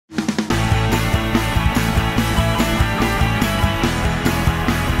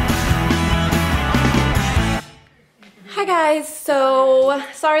guys, so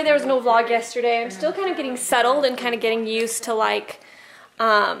sorry there was no vlog yesterday. I'm still kind of getting settled and kind of getting used to like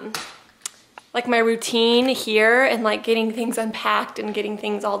my routine here and like getting things unpacked and getting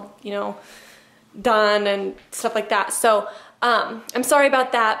things all, you know, done and stuff like that. So I'm sorry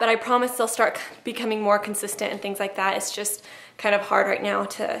about that, but I promise they'll start becoming more consistent and things like that. It's just kind of hard right now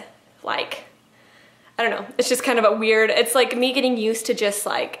to like, I don't know, it's just kind of a weird, it's like me getting used to just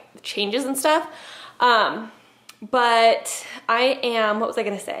like changes and stuff. But I am, what was I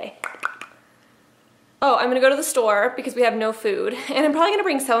gonna say? Oh, I'm gonna go to the store because we have no food. And I'm probably gonna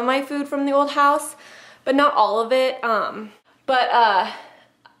bring some of my food from the old house, but not all of it. I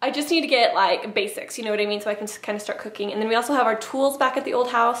just need to get like basics, you know what I mean? So I can just kind of start cooking. And then we also have our tools back at the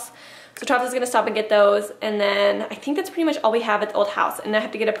old house. So Travis is gonna stop and get those. And then I think that's pretty much all we have at the old house. And I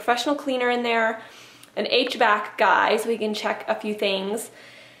have to get a professional cleaner in there, an HVAC guy so we can check a few things.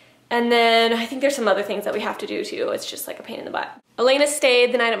 And then I think there's some other things that we have to do too. It's just like a pain in the butt. Alaina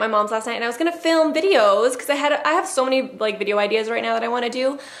stayed the night at my mom's last night and I was gonna film videos because I have so many like video ideas right now that I wanna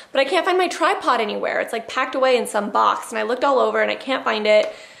do, but I can't find my tripod anywhere. It's like packed away in some box and I looked all over and I can't find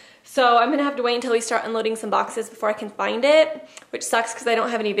it. So I'm gonna have to wait until we start unloading some boxes before I can find it, which sucks because I don't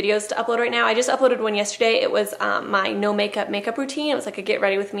have any videos to upload right now. I just uploaded one yesterday. It was my no makeup routine. It was like a get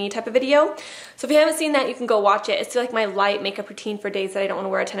ready with me type of video. So if you haven't seen that, you can go watch it. It's like my light makeup routine for days that I don't wanna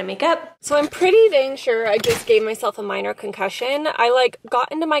wear a ton of makeup. So I'm pretty dang sure I just gave myself a minor concussion. I like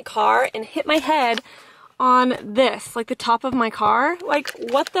got into my car and hit my head on this, like the top of my car. Like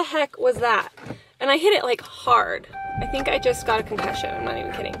what the heck was that? And I hit it like hard. I think I just got a concussion, I'm not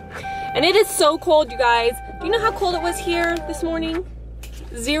even kidding. And it is so cold, you guys. Do you know how cold it was here this morning?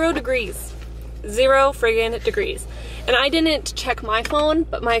 0 degrees. 0 friggin' degrees. And I didn't check my phone,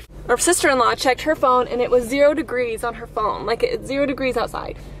 but our sister-in-law checked her phone and it was 0 degrees on her phone. Like it's 0 degrees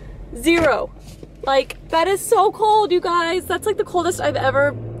outside. 0. Like that is so cold, you guys. That's like the coldest I've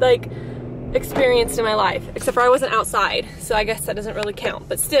ever like experienced in my life. Except for I wasn't outside, so I guess that doesn't really count,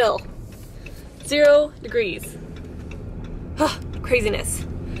 but still. 0 degrees. Craziness.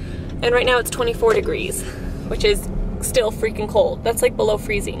 And right now it's 24 degrees, which is still freaking cold. That's like below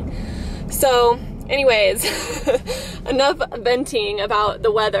freezing. So anyways, enough venting about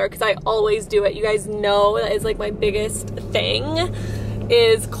the weather because I always do it. You guys know that is like my biggest thing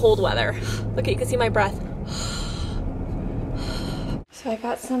is cold weather. Look, you can see my breath. So I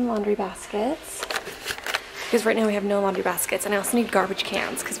got some laundry baskets because right now we have no laundry baskets, and I also need garbage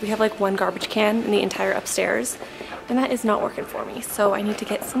cans because we have like one garbage can in the entire upstairs and that is not working for me. So I need to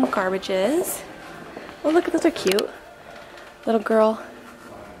get some garbages. Oh look, those are cute. Little girl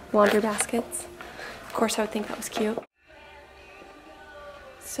laundry baskets. Of course I would think that was cute.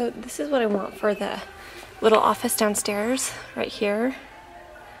 So this is what I want for the little office downstairs right here.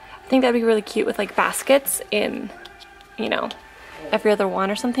 I think that'd be really cute with like baskets in, you know, every other one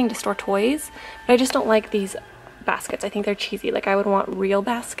or something to store toys. But I just don't like these baskets. I think they're cheesy. Like I would want real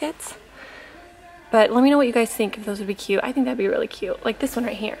baskets. But let me know what you guys think, if those would be cute. I think that'd be really cute. Like this one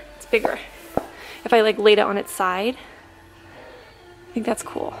right here. It's bigger. If I like laid it on its side, I think that's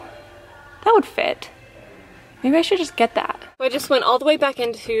cool. That would fit. Maybe I should just get that. So I just went all the way back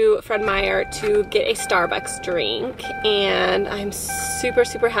into Fred Meyer to get a Starbucks drink, and I'm super,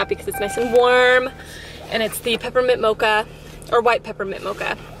 super happy because it's nice and warm, and it's the peppermint mocha, or white peppermint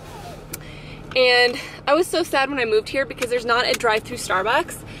mocha. And I was so sad when I moved here because there's not a drive-through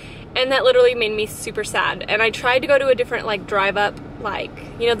Starbucks, and that literally made me super sad. And I tried to go to a different like drive-up, like,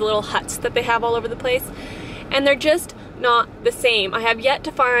 you know, the little huts that they have all over the place, and they're just not the same. I have yet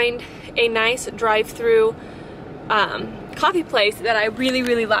to find a nice drive-through coffee place that I really,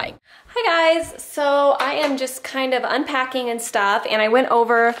 really like. Hi guys, so I am just kind of unpacking and stuff, and I went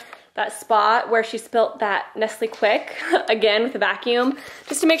over that spot where she spilt that Nestle Quick again with the vacuum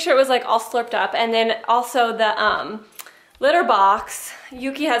just to make sure it was like all slurped up. And then also the litter box.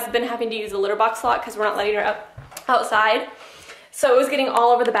 Yuki has been having to use the litter box a lot because we're not letting her outside. So it was getting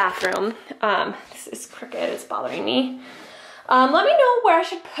all over the bathroom. This is crooked, it's bothering me. Let me know where I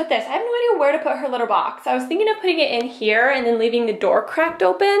should put this. I have no idea where to put her litter box. I was thinking of putting it in here and then leaving the door cracked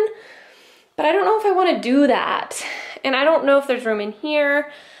open, but I don't know if I want to do that. And I don't know if there's room in here.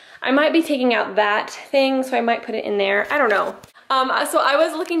 I might be taking out that thing, so I might put it in there. I don't know. So I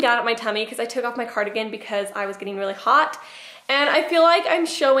was looking down at my tummy because I took off my cardigan because I was getting really hot. And I feel like I'm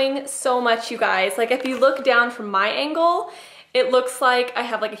showing so much, you guys. Like if you look down from my angle, it looks like I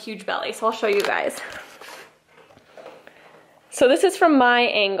have like a huge belly. So I'll show you guys. So this is from my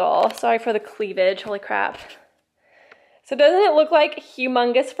angle. Sorry for the cleavage, holy crap. So doesn't it look like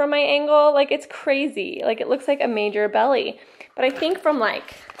humongous from my angle? Like it's crazy. Like it looks like a major belly. But I think from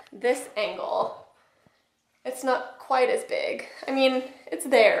like this angle, it's not quite as big. I mean, it's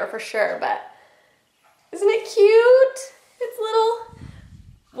there for sure, but isn't it cute? It's little,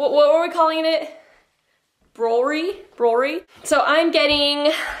 what were we calling it? Brory. So I'm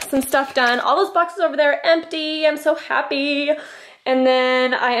getting some stuff done. All those boxes over there are empty. I'm so happy. And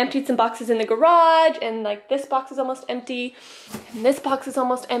then I emptied some boxes in the garage, and like this box is almost empty, and this box is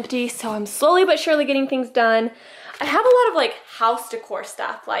almost empty. So I'm slowly but surely getting things done. I have a lot of like house decor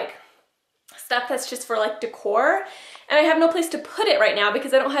stuff, like stuff that's just for like decor, and I have no place to put it right now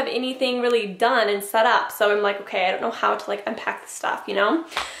because I don't have anything really done and set up. So I'm like, okay, I don't know how to like unpack the stuff, you know?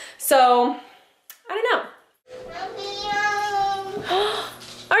 So I don't know.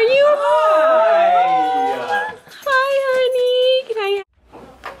 Are you? Hi. Hi, honey. Can I?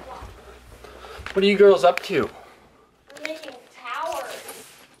 What are you girls up to? We're making towers.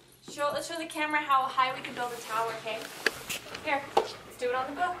 Let's show the camera how high we can build a tower, okay? Here, let's do it on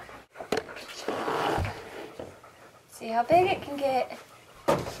the book. See how big it can get.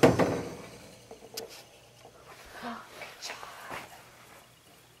 Oh, good job.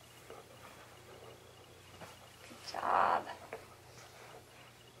 Good job.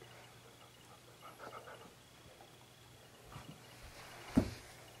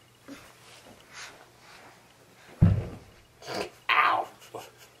 Ow. Are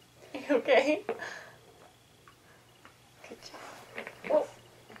you okay? Good job. Oh.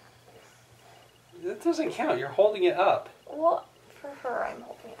 That doesn't count. You're holding it up. Well, for her, I'm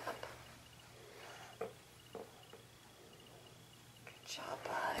holding it up. Good job,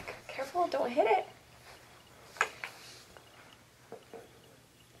 bug. Careful, don't hit it.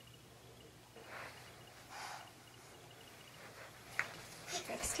 You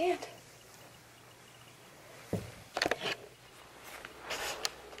gotta stand.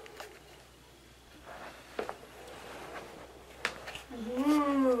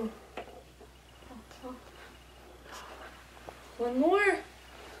 Ooh. One more.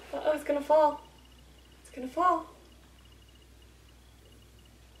 Uh-oh, it's gonna fall. It's gonna fall.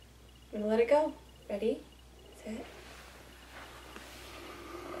 I'm gonna let it go. Ready? Set.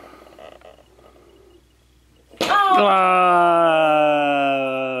 Oh!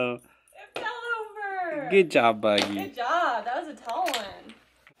 It fell over. Good job, Buggy. Good job. That was a tall one.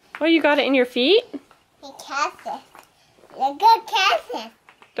 Oh, you got it in your feet? I catch it. Look at catch it.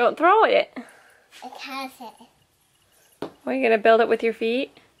 Don't throw it. I catch it. Are you gonna build it with your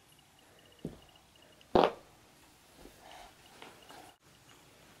feet?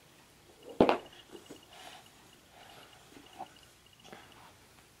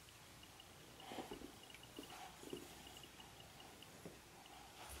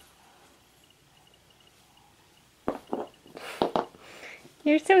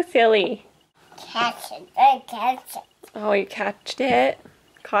 You're so silly. Catch it. I catch it. Oh, you catched it?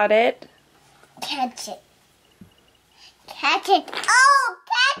 Caught it? Catch it. Catch it. Oh,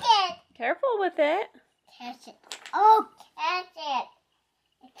 catch it. Careful with it. Catch it. Oh, catch it.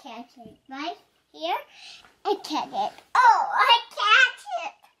 I catch it right here. I catch it. Oh, I catch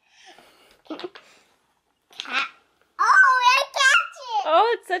it. Oh, I catch it.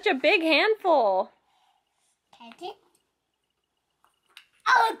 Oh, it's such a big handful. Catch it.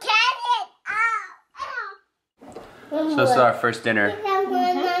 Oh, catch it. Oh, So this is our first dinner.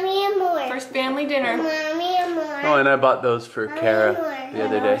 Mommy and more. First family dinner. Mommy and more. Oh, and I bought those for Kara the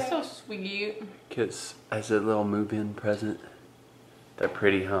other day. So sweet. Because as a little move-in present. They're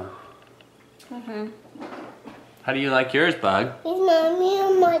pretty, huh? Mm-hmm. How do you like yours, Bug? It's mommy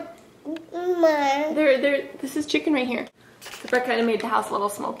and my. This is chicken right here. The bread kind of made the house a little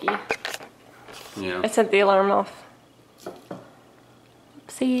smoky. Yeah. I set the alarm off.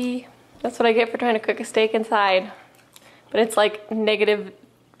 See, that's what I get for trying to cook a steak inside. But it's like negative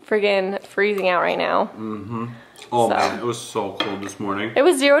friggin' freezing out right now. Mm-hmm. Oh So. man, it was so cold this morning. It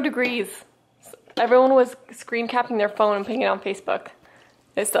was 0 degrees. Everyone was screen capping their phone and putting it on Facebook.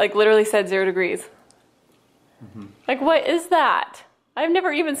 It's like literally said 0 degrees. Mm-hmm. Like, what is that? I've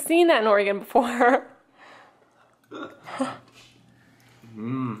never even seen that in Oregon before. That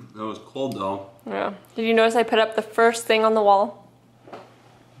was cold though. Yeah. Did you notice I put up the first thing on the wall?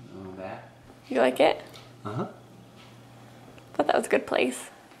 Oh, that? You like it? Uh-huh. Thought that was a good place,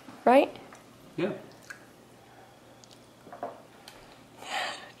 right? Yeah.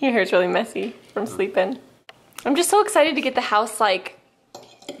 Your hair's really messy from sleeping. I'm just so excited to get the house like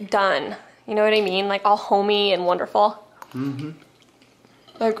done. You know what I mean? Like all homey and wonderful. Mm-hmm.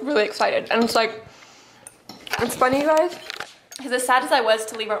 Like really excited. And it's like, it's funny, you guys, because as sad as I was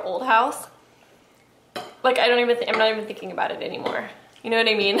to leave our old house, like I'm not even thinking about it anymore. You know what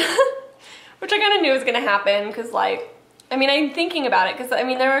I mean? Which I kind of knew was gonna happen, because like, I mean, I'm thinking about it, because I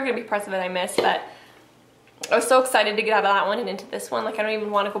mean, there are gonna be parts of it I miss, but I was so excited to get out of that one and into this one. Like, I don't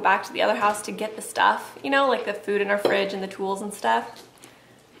even want to go back to the other house to get the stuff, you know, like the food in our fridge and the tools and stuff.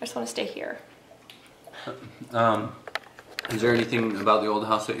 I just want to stay here. Is there anything about the old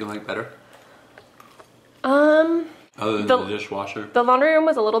house that you like better? Other than the dishwasher? The laundry room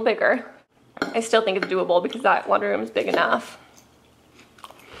was a little bigger. I still think it's doable because that laundry room is big enough.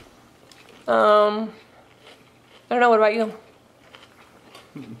 I don't know, what about you?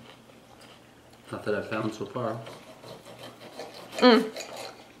 Not that I've found so far.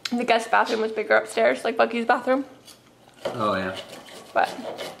 The guest bathroom was bigger upstairs, like Bucky's bathroom. Oh yeah. But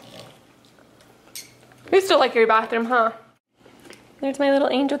you still like your bathroom, huh? There's my little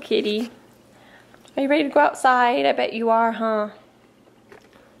angel kitty. Are you ready to go outside? I bet you are, huh?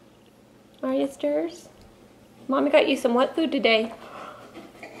 Are you, Stirs? Mommy got you some wet food today.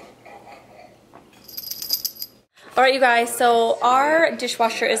 Alright, you guys, so our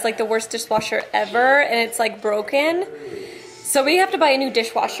dishwasher is like the worst dishwasher ever, and it's like broken. So we have to buy a new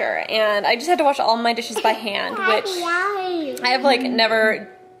dishwasher, and I just had to wash all my dishes by hand, which I have like never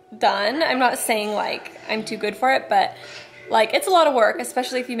done. I'm not saying like I'm too good for it, but like it's a lot of work,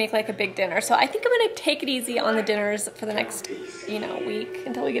 especially if you make like a big dinner. So I think I'm gonna take it easy on the dinners for the next, you know, week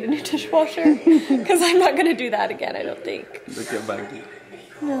until we get a new dishwasher, because I'm not gonna do that again, I don't think.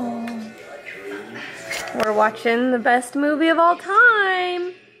 No. We're watching the best movie of all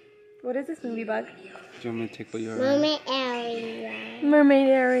time. What is this movie, Bug? Do you want me to take what you're Mermaid Ariel. Mermaid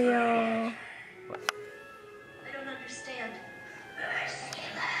Ariel. I don't understand.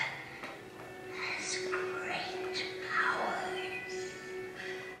 Ursula has great powers.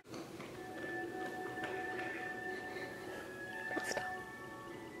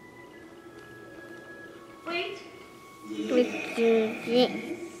 Wait.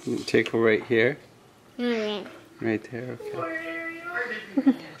 You take her right here. Alright. Right there, okay. Where are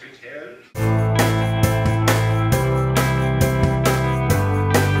you?